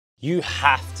You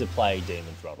have to play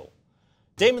Demon Throttle.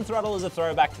 Demon Throttle is a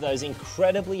throwback to those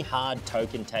incredibly hard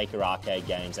token taker arcade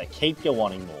games that keep you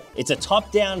wanting more. It's a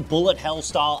top-down bullet hell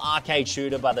style arcade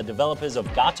shooter by the developers of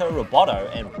Gato Roboto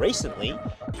and recently,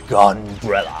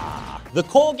 Gunbrella. The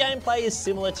core gameplay is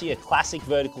similar to your classic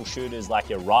vertical shooters like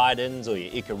your Raidens or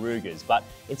your Ikarugas, but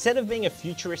instead of being a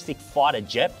futuristic fighter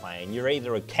jet plane, you're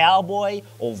either a cowboy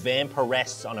or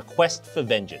vampiress on a quest for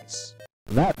vengeance.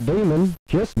 That demon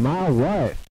kissed my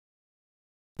wife.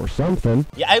 Or something.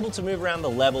 You're able to move around the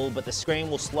level, but the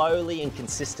screen will slowly and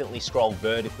consistently scroll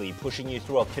vertically, pushing you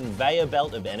through a conveyor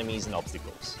belt of enemies and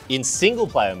obstacles. In single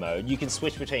player mode, you can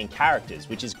switch between characters,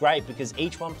 which is great because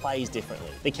each one plays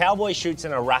differently. The cowboy shoots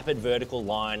in a rapid vertical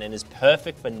line and is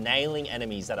perfect for nailing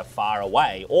enemies that are far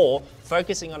away or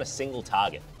focusing on a single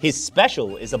target. His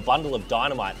special is a bundle of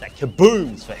dynamite that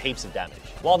kabooms for heaps of damage,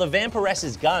 while the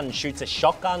vampiress's gun shoots a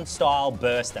shotgun style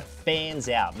burst that fans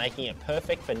out, making it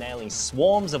perfect for nailing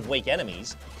swarms of weak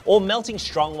enemies or melting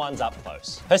strong ones up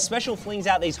close. Her special flings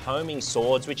out these homing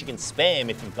swords which you can spam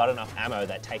if you've got enough ammo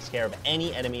that takes care of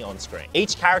any enemy on screen.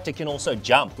 Each character can also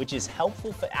jump, which is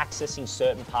helpful for accessing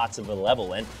certain parts of the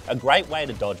level and a great way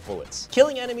to dodge bullets.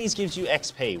 Killing enemies gives you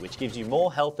XP, which gives you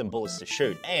more health and bullets to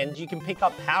shoot, and you can pick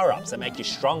up power-ups that make you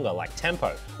stronger, like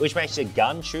tempo, which makes your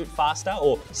gun shoot faster,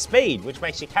 or speed, which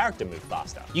makes your character move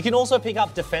faster. You can also pick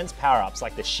up defense power-ups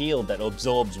like the shield that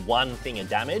absorbs one thing of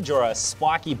damage, or a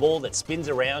spiky ball that spins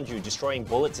around you, destroying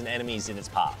bullets and enemies in its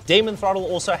path. Demon Throttle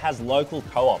also has local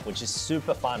co-op, which is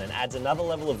super fun and adds another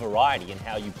level of variety in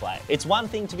how you play. It's one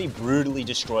thing to be brutally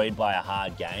destroyed by a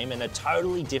hard game, and a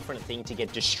totally different thing to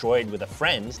get destroyed with a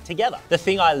friend together. The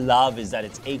thing I love is that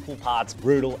it's equal parts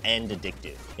brutal and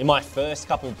addictive. In my first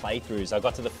couple of playthroughs, I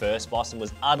got to the first boss and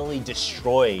was utterly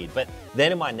destroyed, but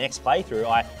then in my next playthrough,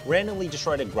 I randomly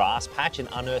destroyed a grass patch and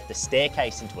unearthed a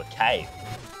staircase into a cave.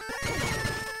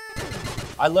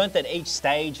 I learnt that each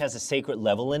stage has a secret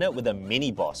level in it with a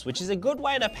mini boss, which is a good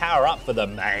way to power up for the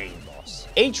main boss.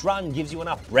 Each run gives you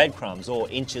enough breadcrumbs or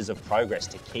inches of progress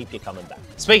to keep you coming back.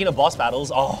 Speaking of boss battles,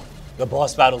 the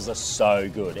boss battles are so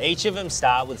good. Each of them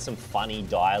start with some funny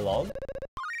dialogue.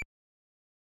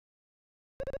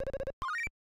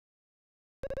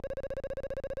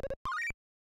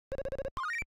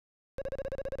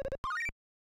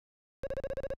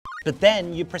 But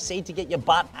then you proceed to get your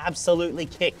butt absolutely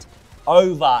kicked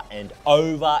over and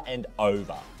over and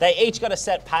over. They each got a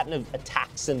set pattern of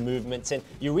attacks and movements, and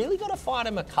you really got to fight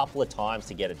them a couple of times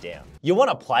to get it down. You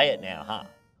want to play it now, huh?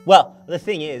 Well, the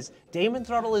thing is, Demon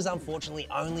Throttle is unfortunately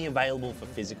only available for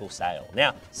physical sale.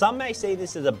 Now, some may see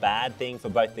this as a bad thing for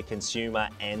both the consumer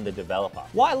and the developer.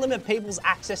 Why limit people's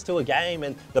access to a game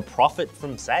and the profit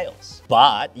from sales?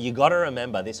 But you gotta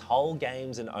remember, this whole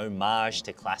game's an homage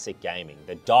to classic gaming.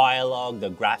 The dialogue, the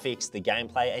graphics, the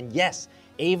gameplay, and yes,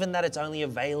 even that it's only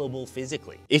available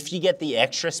physically. If you get the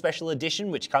extra special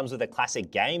edition, which comes with a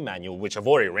classic game manual, which I've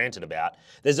already ranted about,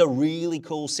 there's a really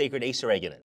cool secret Easter egg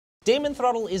in it. Demon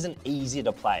Throttle isn't easy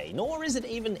to play, nor is it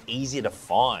even easy to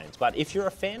find, but if you're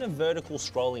a fan of vertical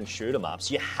scrolling shoot 'em ups,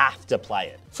 you have to play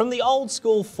it. From the old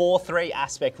school 4:3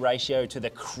 aspect ratio to the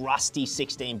crusty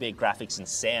 16-bit graphics and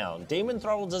sound, Demon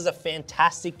Throttle does a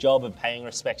fantastic job of paying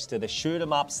respects to the shoot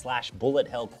 'em up / bullet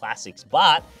hell classics,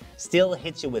 but still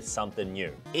hits you with something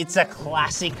new. It's a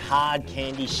classic hard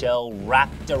candy shell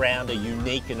wrapped around a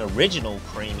unique and original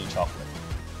creamy chocolate.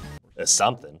 Or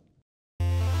something.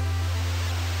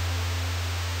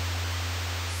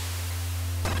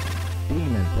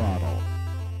 Demon Throttle.